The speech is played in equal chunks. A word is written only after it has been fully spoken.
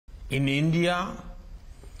In India,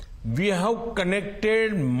 we have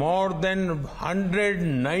connected more than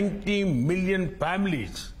 190 million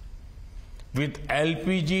families with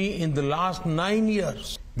LPG in the last 9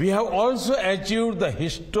 years. We have also achieved the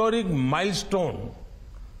historic milestone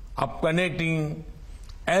of connecting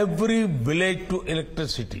every village to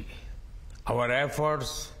electricity. Our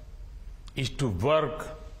efforts is to work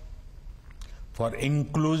for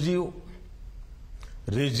inclusive,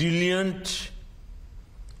 resilient,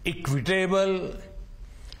 equitable,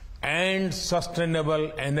 and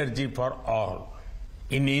sustainable energy for all.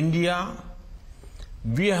 In India,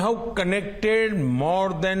 we have connected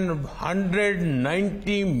more than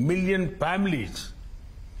 190 million families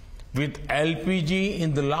with LPG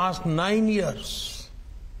in the last 9 years.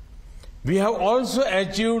 We have also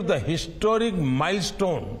achieved the historic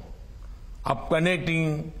milestone of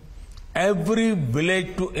connecting every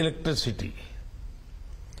village to electricity.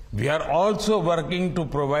 We are also working to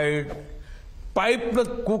provide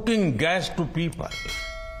piped cooking gas to people.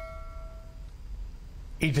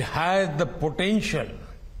 It has the potential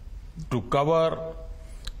to cover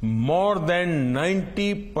more than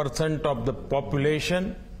 90% of the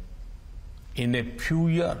population in a few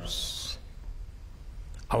years.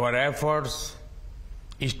 Our efforts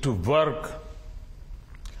is to work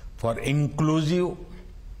for inclusive,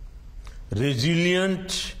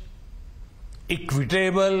 resilient,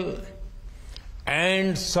 equitable,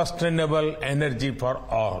 and sustainable energy for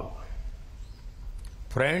all.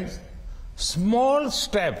 Friends, small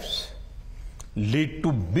steps lead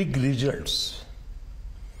to big results.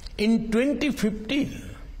 In 2015,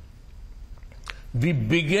 we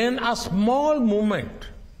began a small movement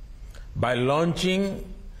by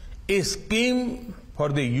launching a scheme for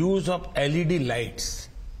the use of LED lights.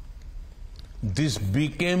 This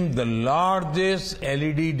became the largest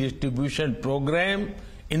LED distribution program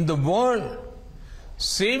in the world,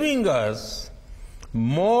 saving us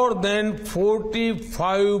more than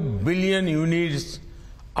 45 billion units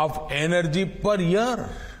of energy per year.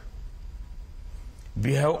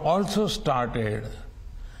 We have also started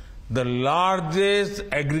the largest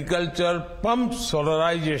agricultural pump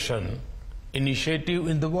solarization initiative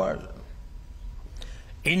in the world.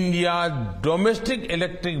 India's domestic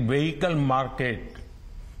electric vehicle market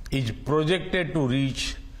is projected to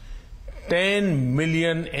reach 10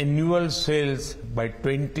 million annual sales by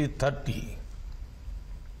 2030.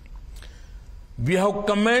 We have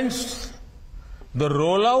commenced the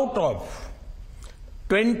rollout of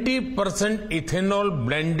 20% ethanol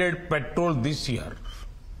blended petrol this year.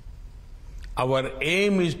 Our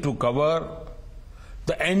aim is to cover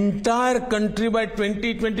the entire country by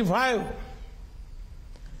 2025.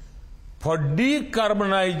 For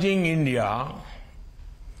decarbonizing India,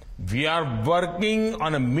 we are working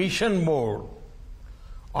on a mission mode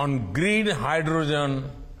on green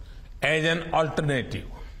hydrogen as an alternative.